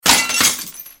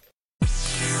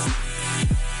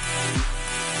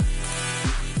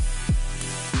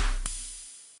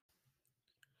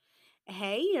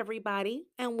everybody,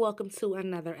 and welcome to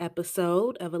another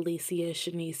episode of Alicia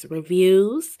Shanice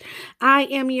Reviews. I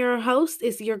am your host,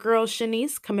 it's your girl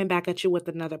Shanice, coming back at you with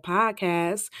another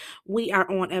podcast. We are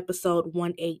on episode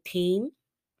 118,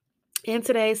 and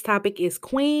today's topic is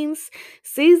Queens,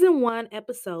 season 1,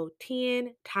 episode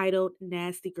 10, titled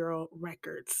Nasty Girl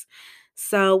Records.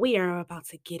 So, we are about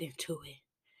to get into it.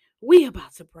 We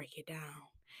about to break it down.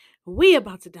 We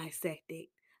about to dissect it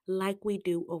like we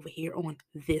do over here on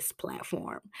this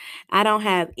platform. I don't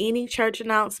have any church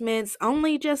announcements,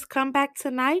 only just come back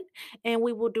tonight and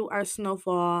we will do our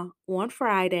snowfall on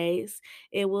Fridays.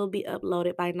 It will be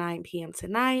uploaded by 9 p.m.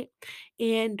 tonight.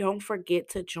 And don't forget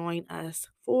to join us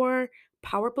for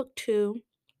Power Book 2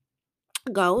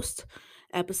 Ghost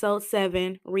episode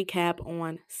 7 recap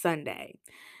on Sunday.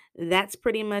 That's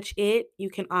pretty much it. You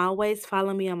can always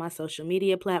follow me on my social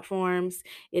media platforms.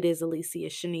 It is Alicia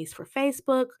Shanice for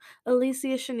Facebook,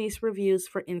 Alicia Shanice Reviews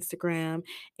for Instagram.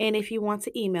 And if you want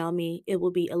to email me, it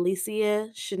will be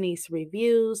Alicia Shanice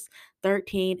Reviews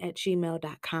 13 at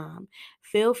gmail.com.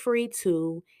 Feel free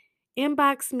to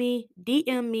inbox me,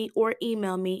 DM me, or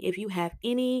email me if you have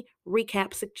any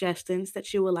recap suggestions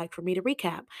that you would like for me to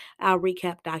recap. I'll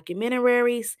recap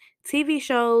documentaries, TV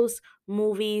shows,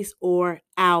 movies, or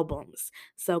albums.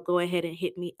 So go ahead and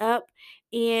hit me up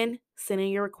and send in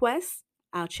your requests.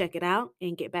 I'll check it out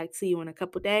and get back to you in a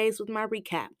couple days with my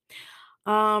recap.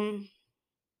 Um,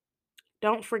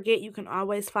 don't forget, you can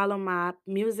always follow my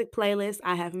music playlist.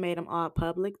 I have made them all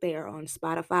public. They are on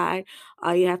Spotify.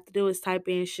 All you have to do is type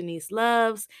in Shanice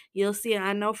Loves. You'll see,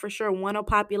 I know for sure one will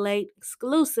populate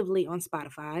exclusively on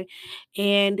Spotify.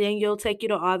 And then you'll take you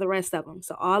to all the rest of them.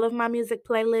 So all of my music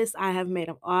playlists, I have made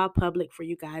them all public for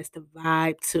you guys to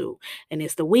vibe to. And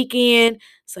it's the weekend,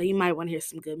 so you might want to hear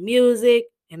some good music.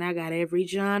 And I got every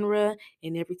genre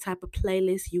and every type of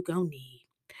playlist you gonna need.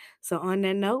 So on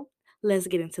that note, let's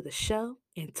get into the show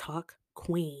and talk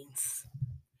Queens.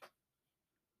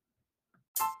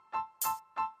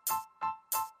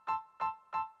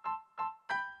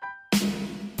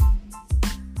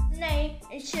 Name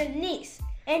is Shanice,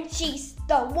 and she's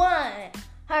the one.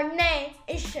 Her name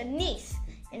is Shanice,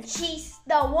 and she's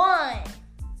the one.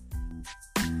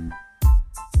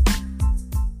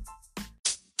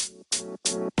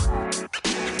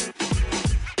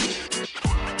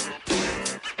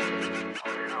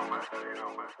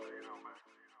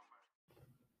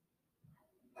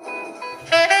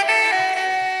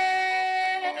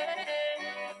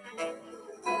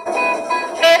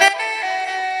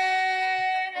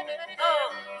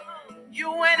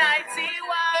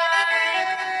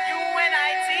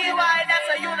 UNITY, that's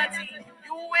a unity.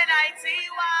 UNITY,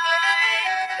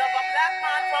 love a black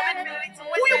man from Infinity to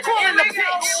Who you calling the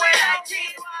bitch? UNITY,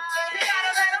 you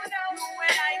gotta let them know.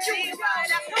 UNITY,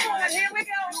 that's the one. Here we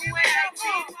go.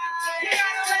 UNITY, you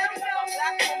gotta let them know.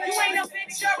 Black woman, you ain't no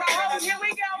bitch, you're a hoe. Here we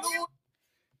go.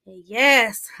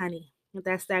 Yes, honey.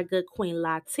 That's that good Queen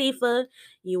Latifah,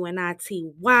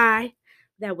 UNITY.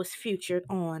 That was featured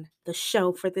on the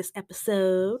show for this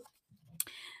episode.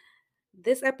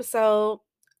 This episode,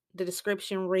 the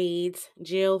description reads,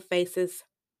 Jill faces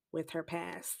with her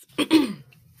past.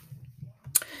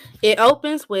 It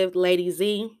opens with Lady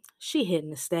Z. She hitting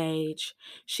the stage.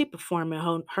 She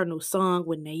performing her new song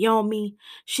with Naomi.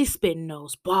 She spitting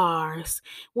those bars.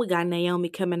 We got Naomi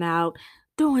coming out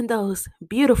doing those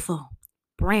beautiful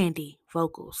Brandy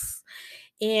vocals.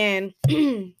 And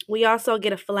we also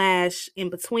get a flash in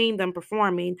between them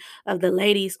performing of the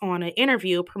ladies on an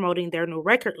interview promoting their new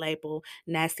record label,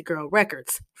 Nasty Girl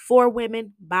Records. For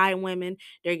women, by women.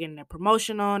 They're getting their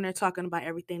promotion on. They're talking about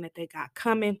everything that they got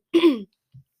coming. And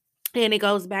it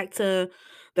goes back to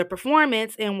the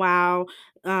performance. And while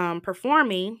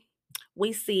performing,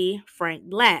 we see Frank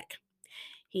Black.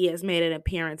 He has made an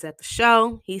appearance at the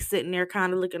show. He's sitting there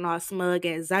kind of looking all smug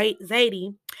at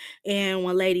Zadie. And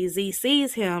when Lady Z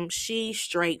sees him, she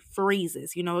straight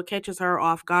freezes. You know, it catches her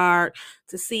off guard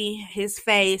to see his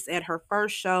face at her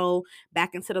first show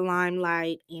back into the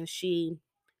limelight. And she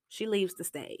leaves the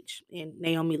stage. And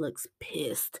Naomi looks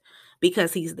pissed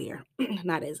because he's there,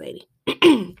 not at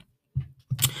Zadie.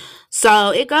 So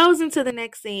it goes into the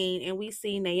next scene, and we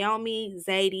see Naomi,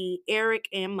 Zadie, Eric,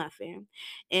 and Muffin.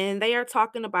 And they are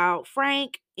talking about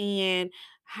Frank and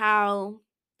how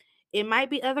it might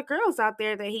be other girls out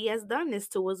there that he has done this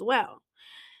to as well.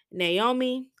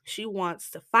 Naomi, she wants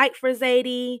to fight for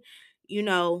Zadie, you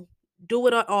know, do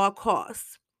it at all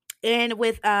costs. And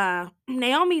with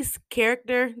Naomi's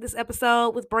character this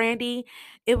episode with Brandy,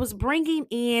 it was bringing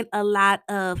in a lot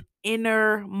of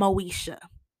inner Moesha.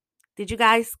 Did you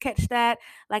guys catch that?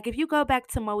 Like, if you go back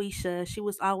to Moesha, she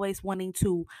was always wanting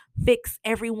to fix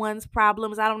everyone's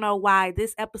problems. I don't know why.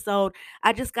 This episode,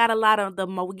 I just got a lot of the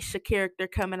Moesha character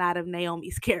coming out of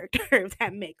Naomi's character, if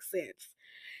that makes sense.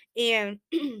 And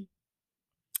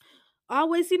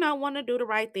always, want to do the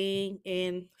right thing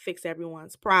and fix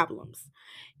everyone's problems.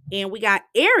 And we got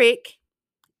Eric.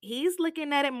 He's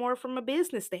looking at it more from a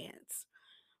business stance.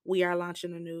 We are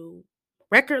launching a new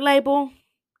record label,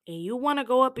 and you want to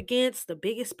go up against the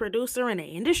biggest producer in the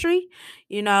industry,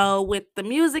 with the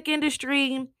music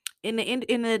industry in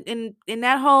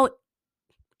that whole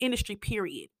industry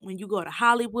period. When you go to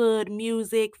Hollywood,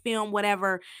 music, film,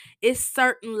 whatever, it's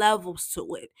certain levels to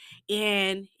it.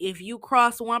 And if you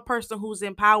cross one person who's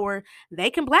in power, they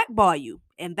can blackball you.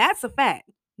 And that's a fact.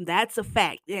 That's a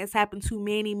fact. It has happened to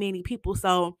many, many people.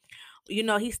 So,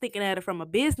 he's thinking at it from a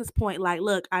business point. Like,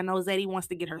 look, I know Zadie wants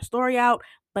to get her story out,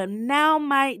 but now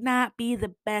might not be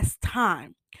the best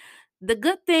time. The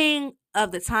good thing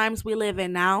of the times we live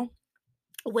in now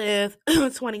with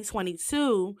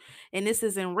 2022, and this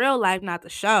is in real life, not the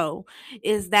show,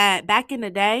 is that back in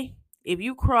the day, if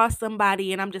you cross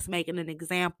somebody, and I'm just making an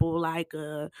example, like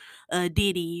a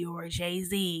Diddy or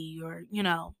Jay-Z, or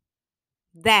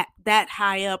that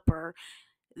high up, or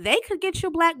they could get you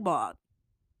blackballed.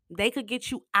 They could get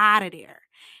you out of there.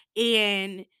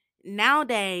 And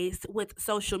nowadays with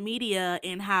social media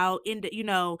and how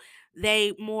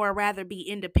they more rather be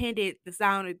independent to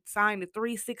sign the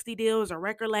 360 deals or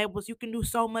record labels. You can do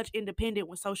so much independent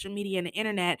with social media and the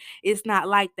internet. It's not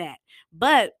like that.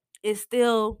 But it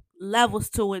still levels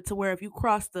to it, to where if you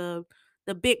cross the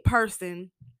big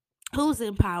person who's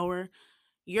in power,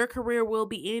 your career will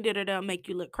be ended, or they'll make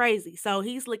you look crazy. So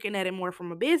he's looking at it more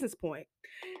from a business point.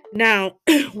 Now,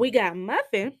 we got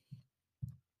Muffin.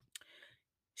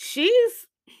 She's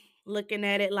looking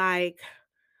at it like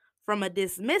from a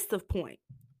dismissive point.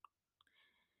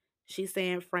 She's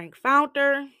saying Frank found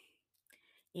her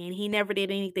and he never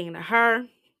did anything to her.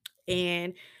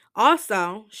 And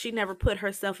also, she never put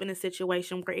herself in a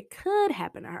situation where it could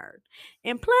happen to her.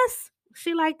 And plus,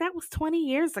 she like, that was 20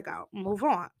 years ago. Move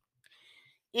on.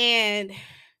 And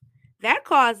that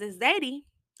causes Zadie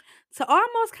to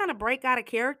almost kind of break out of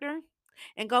character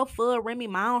and go full Remy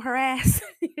Ma on her ass.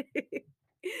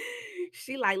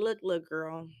 She like, look,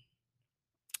 girl,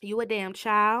 you a damn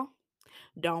child.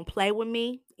 Don't play with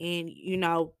me, and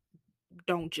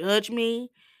don't judge me.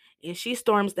 And she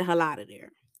storms the hell out of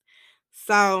there.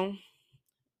 So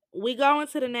we go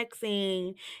into the next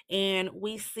scene, and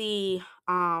we see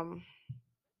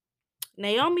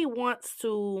Naomi wants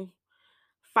to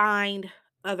find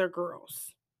other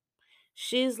girls.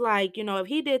 She's like, if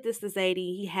he did this to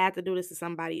Zadie, he had to do this to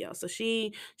somebody else. So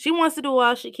she wants to do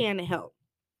all she can to help.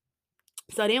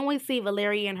 So then we see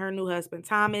Valeria and her new husband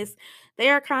Thomas. They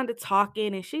are kind of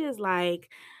talking, and she is like,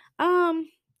 how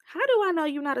do I know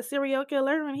you're not a serial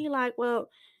killer? And he like, well,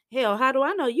 hell, how do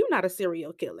I know you're not a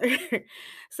serial killer?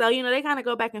 So, they kind of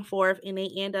go back and forth, and they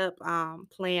end up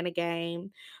playing a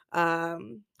game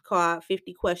called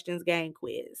 50 Questions Game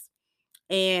Quiz.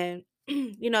 And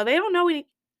they don't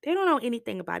know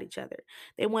anything about each other.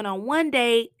 They went on one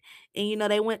date, and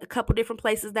they went a couple different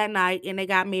places that night, and they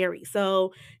got married.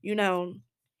 So,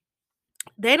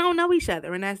 they don't know each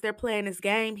other. And as they're playing this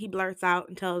game, he blurts out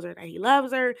and tells her that he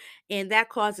loves her. And that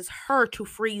causes her to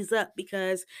freeze up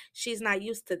because she's not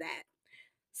used to that.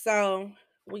 So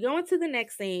we go into the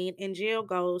next scene, and Jill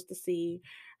goes to see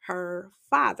her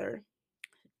father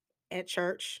at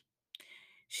church.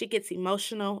 She gets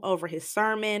emotional over his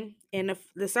sermon. And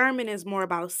the sermon is more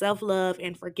about self-love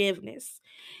and forgiveness.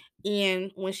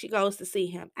 And when she goes to see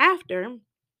him after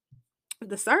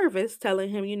the service, telling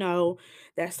him,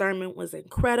 that sermon was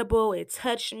incredible, it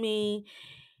touched me,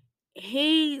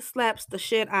 he slaps the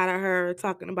shit out of her,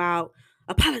 talking about,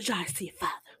 apologize to your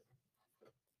father.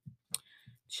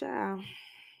 Child,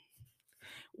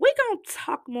 we gonna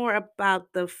talk more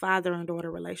about the father and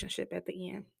daughter relationship at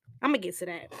the end. I'm gonna get to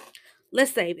that.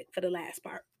 Let's save it for the last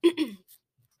part.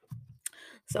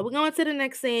 So we're going to the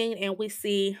next scene, and we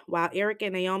see while Eric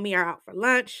and Naomi are out for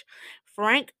lunch,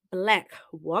 Frank Black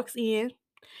walks in.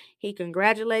 He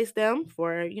congratulates them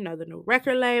for, the new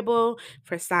record label,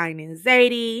 for signing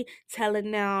Zadie,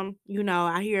 telling them,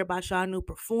 I hear about y'all new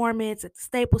performance at the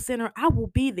Staples Center. I will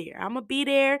be there. I'm going to be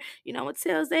there. And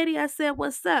tell Zadie I said,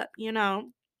 what's up,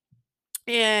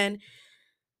 And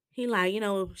he like,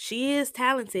 she is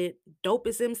talented,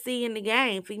 dopest MC in the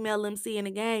game, female MC in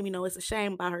the game. It's a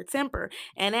shame about her temper.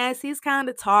 And as he's kind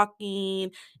of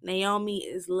talking, Naomi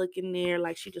is looking there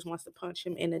like she just wants to punch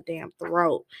him in the damn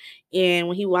throat. And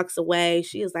when he walks away,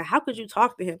 she is like, how could you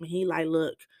talk to him? And he like,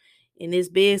 look, in this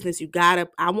business,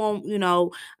 I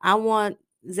want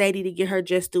Zadie to get her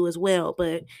just due as well.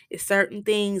 But it's certain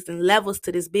things and levels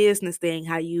to this business thing,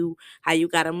 how you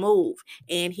gotta move.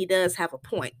 And he does have a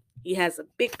point. He has a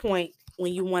big point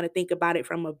when you want to think about it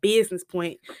from a business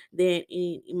point than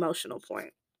an emotional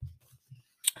point.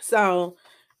 So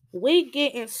we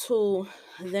get into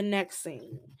the next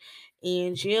scene.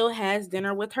 And Jill has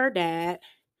dinner with her dad.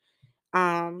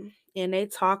 And they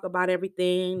talk about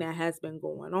everything that has been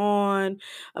going on,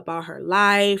 about her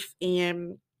life.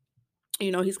 And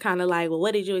he's kind of like, well,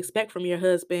 what did you expect from your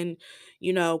husband,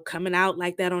 coming out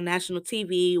like that on national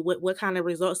TV? What kind of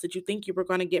results did you think you were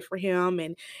going to get for him?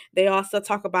 And they also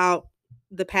talk about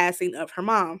the passing of her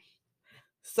mom.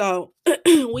 So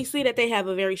we see that they have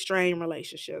a very strained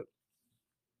relationship.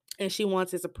 And she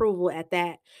wants his approval at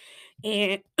that.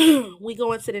 And we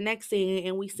go into the next scene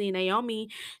and we see Naomi.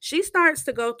 She starts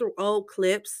to go through old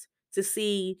clips to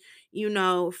see,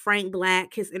 Frank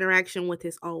Black, his interaction with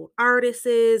his old artists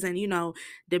and,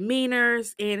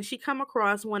 demeanors. And she come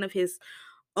across one of his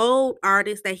old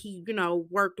artists that he,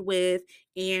 worked with.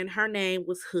 And her name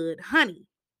was Hood Honey.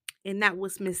 And that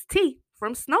was Miss T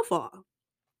from Snowfall.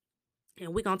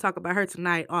 And we're going to talk about her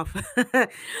tonight off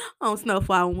on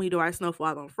Snowfall when we do our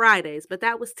Snowfall on Fridays. But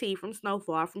that was T from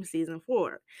Snowfall from season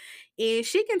 4. And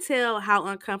she can tell how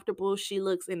uncomfortable she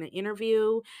looks in the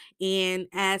interview and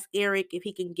asks Eric if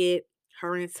he can get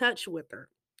her in touch with her.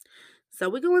 So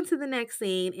we go into the next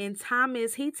scene, and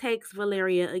Thomas, he takes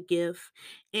Valeria a gift,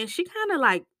 and she kind of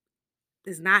like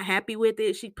is not happy with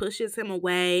it. She pushes him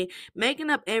away,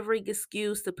 making up every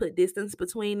excuse to put distance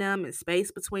between them and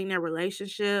space between their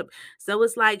relationship. So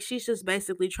it's like she's just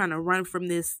basically trying to run from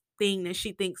this thing that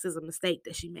she thinks is a mistake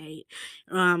that she made,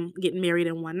 getting married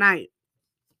in one night.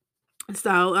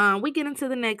 So we get into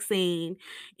the next scene,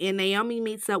 and Naomi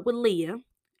meets up with Leah,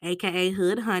 aka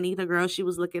Hood Honey, the girl she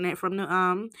was looking at from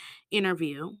the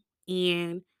interview,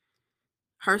 and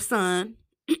her son.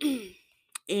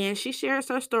 And she shares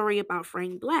her story about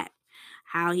Frank Black,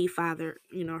 how he fathered,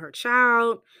 her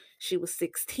child. She was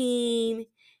 16.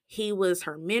 He was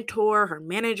her mentor, her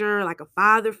manager, like a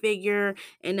father figure.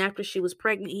 And after she was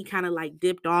pregnant, he kind of like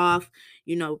dipped off,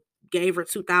 you know, gave her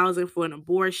 2,000 for an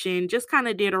abortion, just kind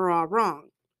of did her all wrong.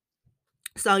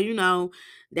 So,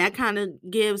 that kind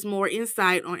of gives more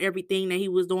insight on everything that he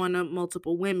was doing to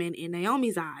multiple women in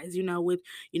Naomi's eyes,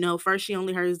 first she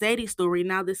only heard Zadie's story.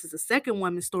 Now this is a second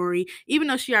woman's story, even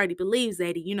though she already believes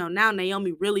Zadie, now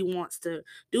Naomi really wants to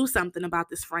do something about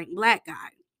this Frank Black guy.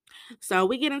 So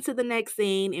we get into the next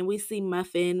scene and we see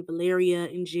Muffin, Valeria,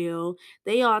 and Jill.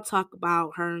 They all talk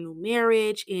about her new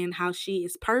marriage and how she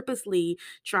is purposely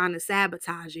trying to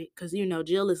sabotage it. Because,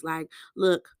 Jill is like,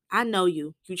 look, I know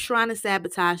you. You're trying to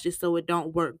sabotage this so it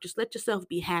don't work. Just let yourself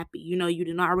be happy. You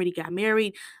didn't already got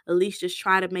married. At least just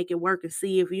try to make it work and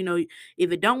see if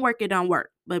it don't work, it don't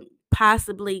work. But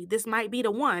possibly this might be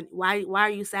the one. Why are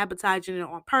you sabotaging it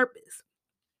on purpose?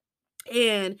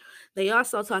 And they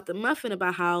also talked to Muffin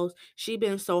about how she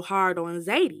been so hard on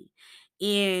Zadie.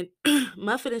 And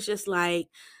Muffin is just like,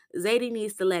 Zadie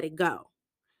needs to let it go.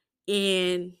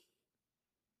 And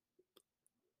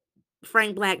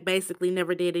Frank Black basically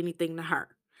never did anything to her.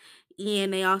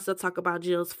 And they also talk about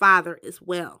Jill's father as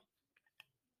well.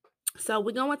 So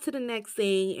we go into the next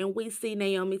scene and we see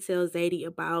Naomi tell Zadie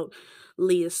about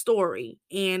Leah's story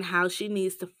and how she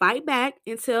needs to fight back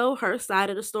and tell her side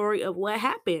of the story of what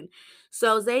happened.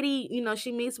 So Zadie,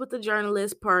 she meets with the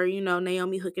journalist per,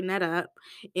 Naomi hooking that up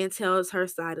and tells her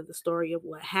side of the story of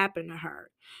what happened to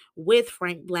her with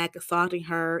Frank Black assaulting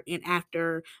her and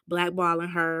after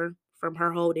blackballing her from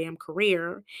her whole damn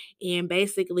career, and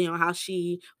basically on how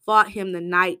she fought him the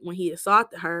night when he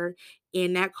assaulted her,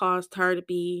 and that caused her to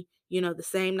be, the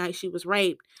same night she was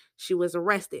raped, she was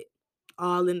arrested,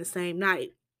 all in the same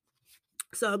night.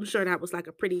 So I'm sure that was like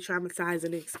a pretty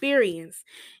traumatizing experience.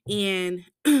 And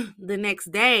the next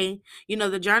day,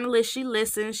 the journalist, she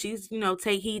listens, she's,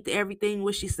 take heed to everything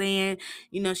what she's saying.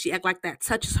 She act like that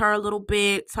touches her a little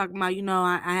bit, talking about,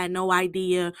 I had no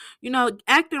idea,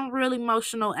 acting really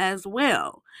emotional as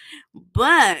well.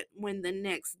 But when the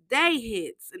next day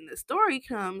hits and the story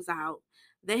comes out,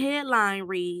 the headline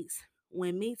reads,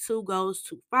 "When Me Too Goes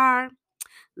Too Far,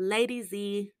 Lady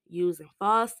Z using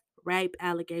false rape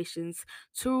allegations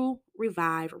to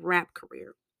revive rap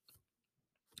career."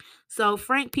 So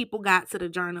Frank people got to the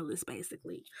journalist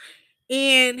basically.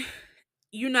 And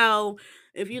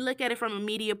if you look at it from a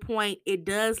media point, it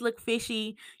does look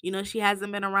fishy. She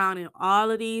hasn't been around in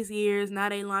all of these years. Now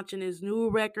they launching this new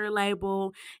record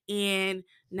label, and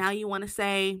now you want to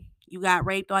say, you got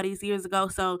raped all these years ago.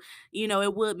 So,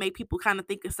 it would make people kind of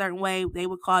think a certain way. They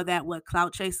would call that what,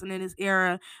 clout chasing in this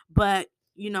era. But,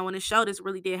 in the show, this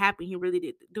really did happen. He really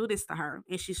did do this to her.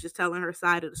 And she's just telling her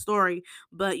side of the story.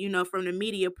 But, from the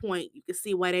media point, you can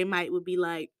see why they would be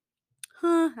like,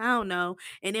 I don't know.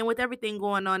 And then with everything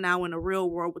going on now in the real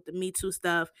world with the Me Too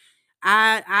stuff,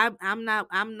 I'm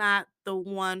not the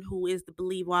one who is to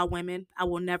believe all women. I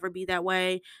will never be that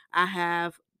way. I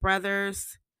have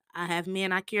brothers, I have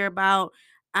men I care about.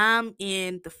 I'm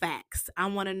in the facts. I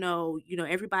want to know,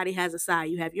 everybody has a side.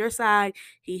 You have your side,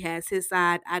 he has his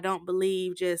side. I don't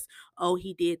believe just, oh,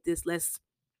 he did this, let's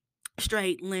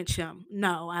straight lynch him.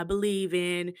 No, I believe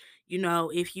in,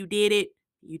 if you did it,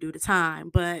 you do the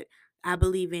time. But I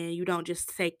believe in you don't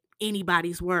just take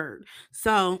anybody's word.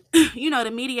 So,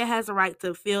 the media has a right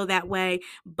to feel that way,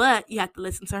 but you have to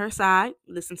listen to her side,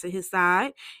 listen to his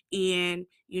side. And,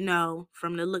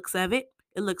 from the looks of it,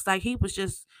 it looks like he was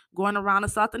just going around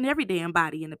assaulting every damn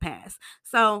body in the past.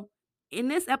 So, in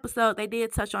this episode, they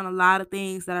did touch on a lot of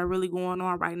things that are really going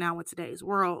on right now in today's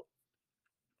world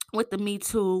with the Me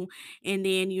Too, and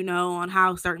then on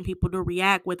how certain people do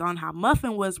react with on how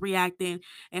Muffin was reacting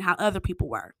and how other people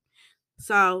were.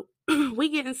 So we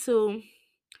get into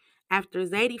after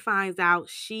Zadie finds out,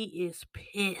 she is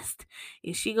pissed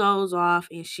and she goes off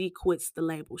and she quits the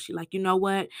label. She like, you know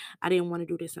what? I didn't want to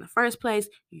do this in the first place.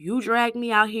 You dragged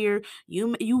me out here.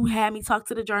 You had me talk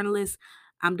to the journalist.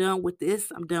 I'm done with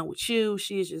this. I'm done with you.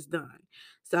 She is just done.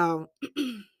 So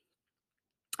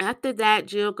after that,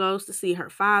 Jill goes to see her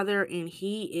father, and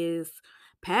he is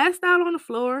passed out on the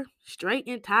floor, straight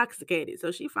intoxicated.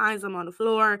 So she finds him on the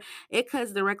floor. It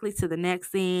cuts directly to the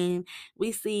next scene.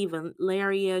 We see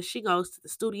Valeria. She goes to the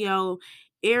studio.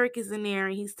 Eric is in there,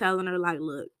 and he's telling her, like,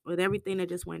 look, with everything that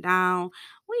just went down,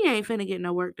 we ain't finna get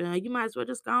no work done. You might as well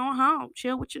just go on home,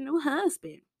 chill with your new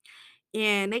husband.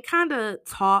 And they kind of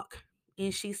talk,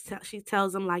 and she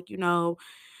tells him, like,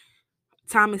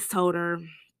 Thomas told her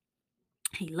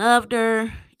he loved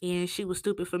her and she was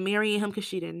stupid for marrying him because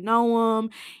she didn't know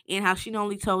him, and how she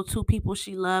only told two people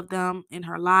she loved them in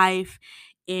her life,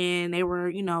 and they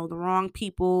were the wrong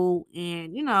people.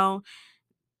 And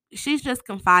she's just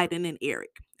confiding in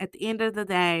Eric. At the end of the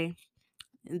day,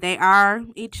 they are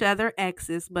each other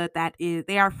exes, but that is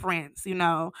they are friends.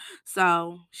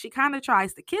 So she kind of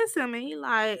tries to kiss him, and he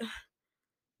like,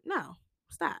 no,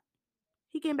 stop.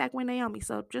 He came back with Naomi,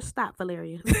 so just stop,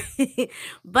 Valeria.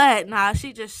 But nah,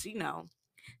 she just,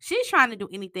 she's trying to do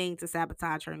anything to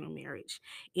sabotage her new marriage.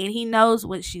 And he knows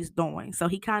what she's doing. So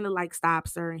he kind of like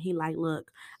stops her and he like,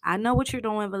 look, I know what you're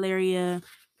doing, Valeria,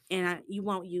 and you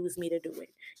won't use me to do it.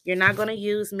 You're not going to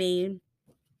use me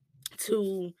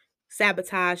to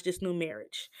sabotage this new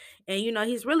marriage. And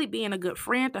he's really being a good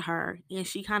friend to her, and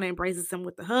she kind of embraces him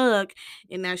with the hug.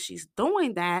 And as she's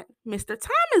doing that, Mr.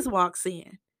 Thomas walks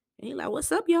in. And he like,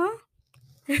 what's up, y'all?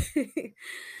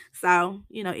 So,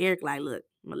 Eric like, look,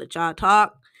 I'm gonna let y'all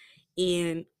talk.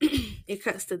 And it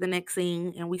cuts to the next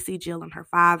scene, and we see Jill and her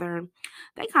father.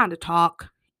 They kind of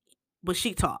talk, but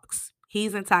she talks.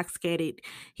 He's intoxicated.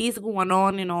 He's going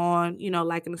on and on,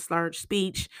 like in a slurred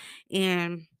speech.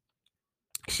 And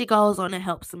she goes on and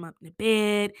helps him up in the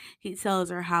bed. He tells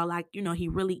her how, like, he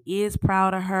really is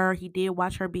proud of her. He did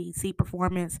watch her BET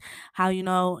performance. How,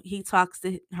 he talks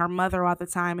to her mother all the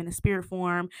time in a spirit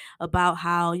form about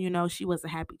how, she was a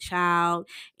happy child.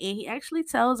 And he actually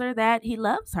tells her that he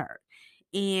loves her.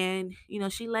 And,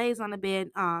 she lays on the bed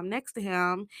next to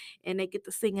him, and they get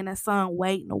to singing that song,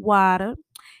 Wait in the Water.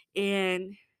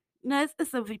 And,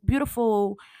 it's a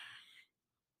beautiful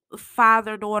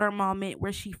father-daughter moment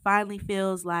where she finally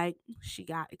feels like she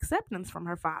got acceptance from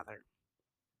her father.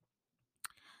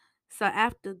 So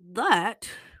after that,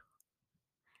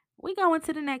 we go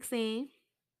into the next scene.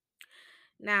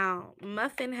 Now,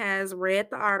 Muffin has read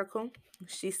the article.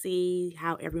 She sees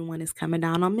how everyone is coming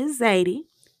down on Miss Zadie.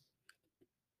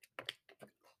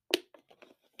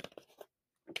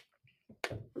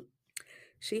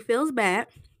 She feels bad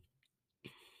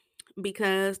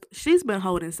because she's been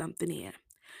holding something in.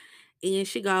 And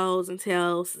she goes and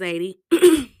tells Zadie,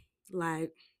 like,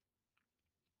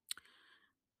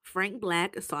 Frank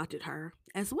Black assaulted her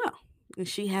as well. And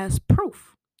she has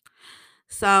proof.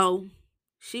 So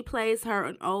she plays her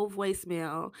an old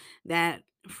voicemail that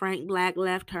Frank Black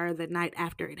left her the night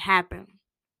after it happened.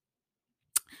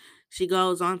 She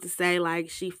goes on to say,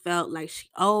 like, she felt like she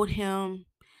owed him.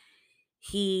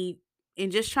 He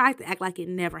and just tried to act like it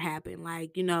never happened.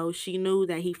 Like, she knew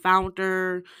that he found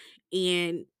her,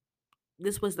 and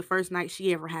this was the first night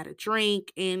she ever had a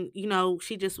drink. And,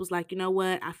 she just was like, you know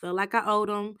what? I feel like I owed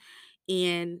him.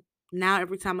 And now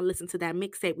every time I listen to that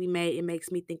mixtape we made, it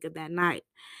makes me think of that night.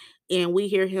 and we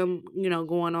hear him,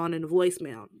 going on in the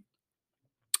voicemail.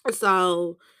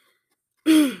 So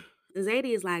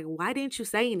Zadie is like, why didn't you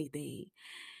say anything?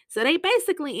 So they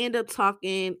basically end up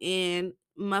talking, and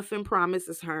Muffin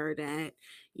promises her that,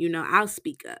 I'll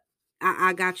speak up.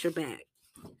 I got your back.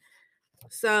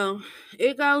 So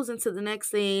it goes into the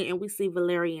next scene, and we see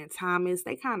Valeria and Thomas.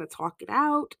 They kind of talk it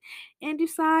out and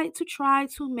decide to try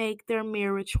to make their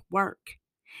marriage work.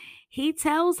 He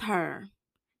tells her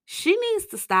she needs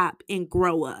to stop and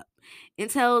grow up, and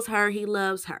tells her he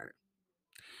loves her.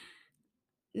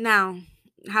 Now,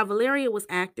 how Valeria was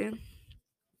acting,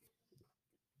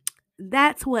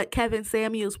 that's what Kevin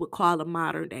Samuels would call a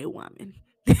modern day woman.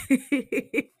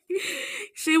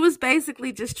 She was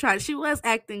basically just trying. She was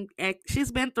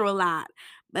she's been through a lot,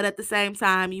 but at the same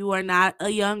time, you are not a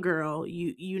young girl.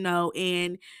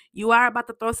 And you are about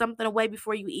to throw something away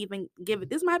before you even give it.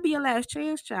 This might be your last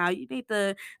chance, child. You need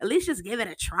to at least just give it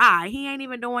a try. He ain't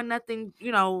even doing nothing,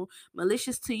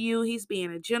 malicious to you. He's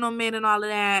being a gentleman and all of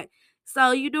that.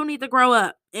 So you do need to grow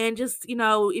up and just,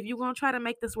 if you're going to try to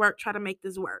make this work, try to make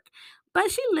this work. But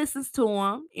she listens to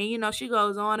him, and she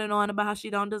goes on and on about how she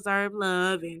don't deserve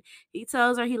love, and he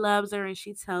tells her he loves her, and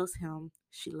she tells him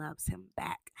she loves him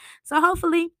back. So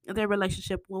hopefully their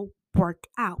relationship will work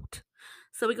out.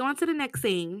 So we go on to the next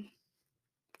scene.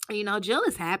 Jill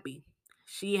is happy.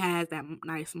 She has that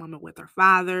nice moment with her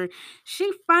father.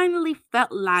 She finally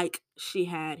felt like she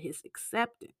had his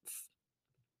acceptance.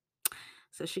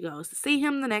 So she goes to see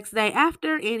him the next day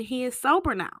after, and he is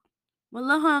sober now. With a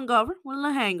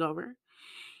little hangover.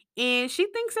 And she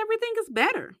thinks everything is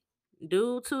better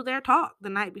due to their talk the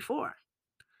night before.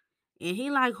 And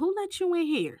he like, who let you in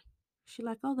here? She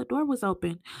like, oh, the door was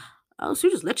open. Oh, so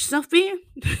you just let yourself in?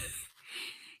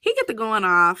 He get to going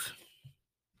off.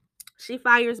 She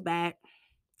fires back.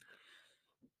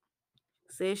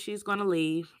 Says she's gonna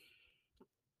leave.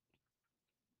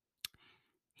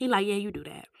 He like, yeah, you do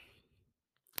that.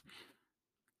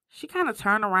 She kind of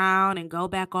turn around and go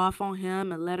back off on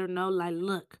him and let her know, like,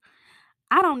 look,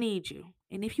 I don't need you.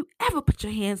 And if you ever put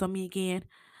your hands on me again,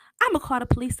 I'm going to call the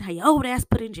police and have your old ass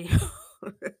put in jail.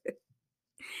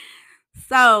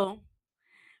 So,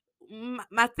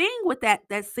 my thing with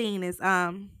that scene is,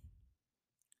 I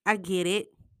get it.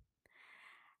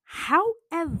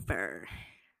 However,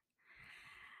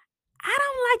 I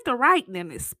don't like the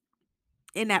writing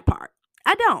in that part.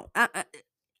 I don't.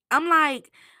 I'm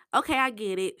like, okay, I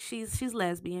get it. She's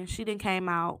lesbian. She didn't came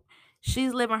out.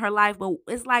 She's living her life, but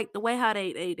it's like the way how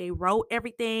they wrote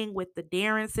everything with the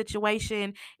Darren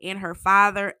situation and her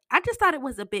father. I just thought it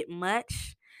was a bit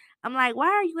much. I'm like, why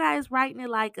are you guys writing it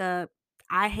like a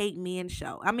I hate men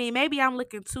show? I mean, maybe I'm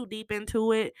looking too deep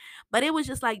into it, but it was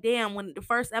just like, damn, when the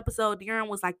first episode, Darren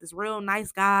was like this real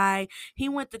nice guy. He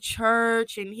went to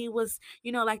church and he was,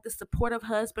 like the supportive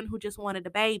husband who just wanted a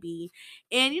baby.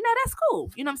 And, that's cool.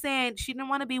 You know what I'm saying? She didn't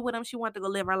want to be with him. She wanted to go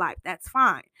live her life. That's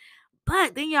fine.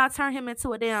 But then y'all turn him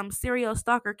into a damn serial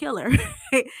stalker killer.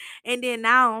 And then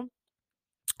now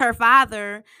her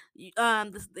father,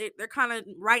 they're kind of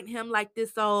writing him like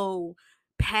this old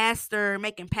pastor,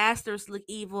 making pastors look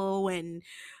evil. And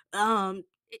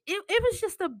it was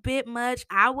just a bit much.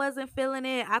 I wasn't feeling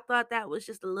it. I thought that was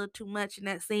just a little too much in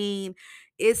that scene.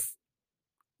 It's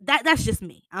that's just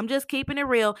me. I'm just keeping it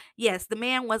real. Yes, the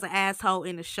man was an asshole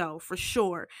in the show for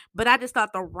sure, but I just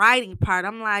thought the writing part,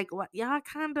 I'm like, what, y'all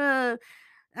kind of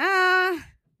I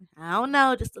don't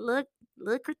know, just a little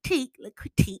critique,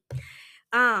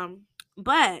 um,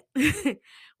 but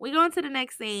we go into the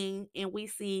next scene, and we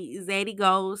see Zadie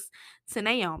goes to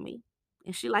Naomi,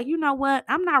 and she like, you know what?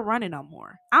 I'm not running no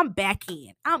more. I'm back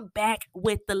in. I'm back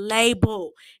with the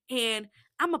label, and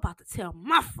I'm about to tell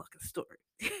my fucking story.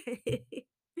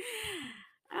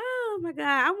 Oh my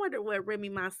god! I wonder what Remy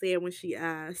Ma said when she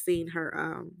seen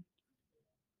her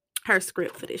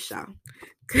script for this show.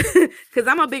 Cause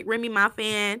I'm a big Remy Ma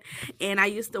fan, and I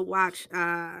used to watch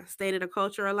State of the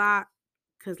Culture a lot.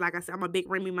 Cause like I said, I'm a big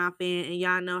Remy Ma fan, and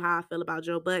y'all know how I feel about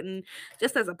Joe Budden.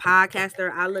 Just as a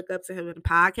podcaster, I look up to him in the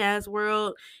podcast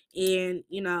world, and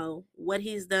what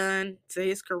he's done to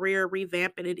his career,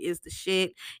 revamping it is the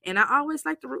shit. And I always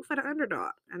like to root for the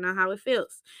underdog. I know how it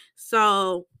feels.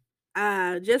 So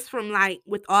just from like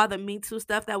with all the Me Too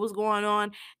stuff that was going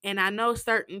on, and I know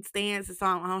certain stances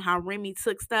on how Remy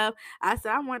took stuff, I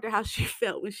said I wonder how she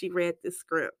felt when she read this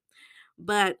script.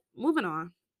 But moving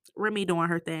on, Remy doing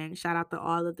her thing. Shout out to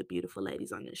all of the beautiful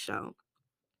ladies on this show.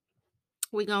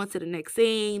 We go into the next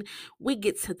scene. We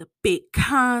get to the big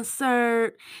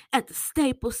concert at the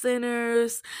Staples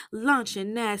Centers,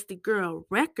 launching Nasty Girl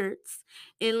Records,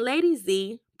 and Lady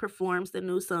Z performs the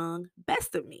new song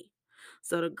 "Best of Me."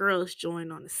 So the girls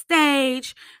join on the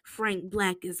stage. Frank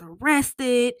Black is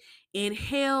arrested and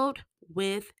held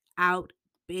without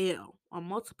bail on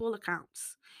multiple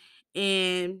accounts.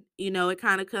 And, it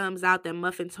kind of comes out that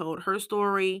Muffin told her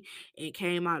story. It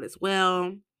came out as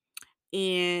well.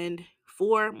 And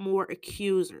four more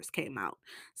accusers came out.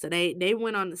 So they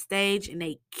went on the stage and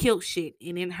they killed shit.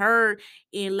 And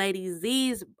in Lady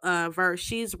Z's verse,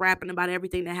 she's rapping about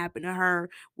everything that happened to her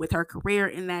with her career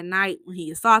in that night when he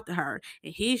assaulted her.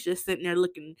 And he's just sitting there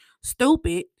looking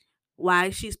stupid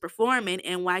while she's performing,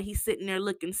 and while he's sitting there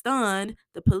looking stunned,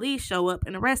 the police show up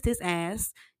and arrest his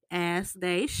ass, as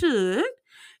they should.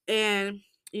 And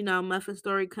Muffin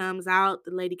story comes out.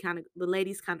 The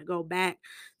ladies kind of go back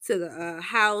to the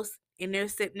house, and they're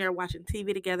sitting there watching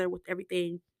TV together with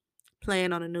everything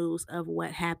playing on the news of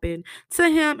what happened to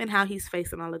him and how he's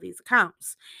facing all of these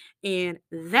accounts. And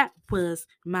that was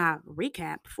my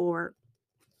recap for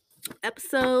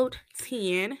episode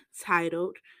 10,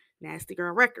 titled Nasty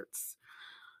Girl Records.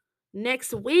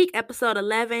 Next week, episode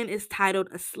 11 is titled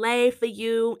A Slave for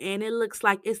You, and it looks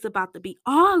like it's about to be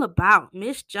all about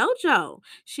Miss JoJo.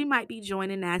 She might be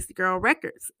joining Nasty Girl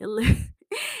Records.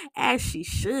 As she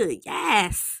should.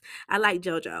 Yes. I like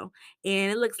JoJo.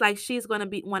 And it looks like she's going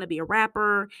to want to be a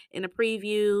rapper in the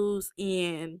previews,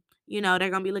 and they're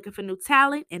going to be looking for new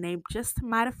talent, and they just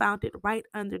might have found it right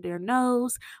under their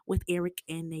nose with Eric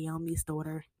and Naomi's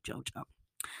daughter, JoJo.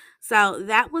 So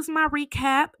that was my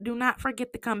recap. Do not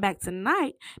forget to come back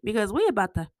tonight because we're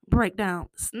about to break down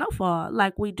Snowfall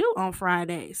like we do on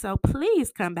Friday. So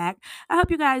please come back. I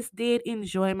hope you guys did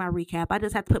enjoy my recap. I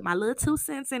just have to put my little 2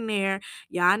 cents in there.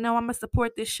 Y'all know I'm going to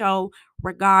support this show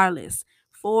regardless.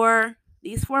 For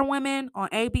these 4 women on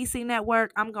ABC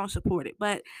Network, I'm going to support it.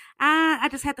 But I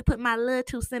just had to put my little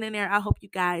 2 cents in there. I hope you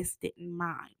guys didn't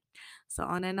mind. So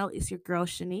on that note, it's your girl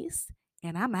Shanice,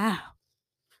 and I'm out.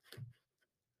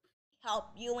 Hope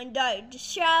you enjoyed the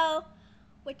show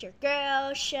with your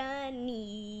girl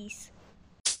Shanice.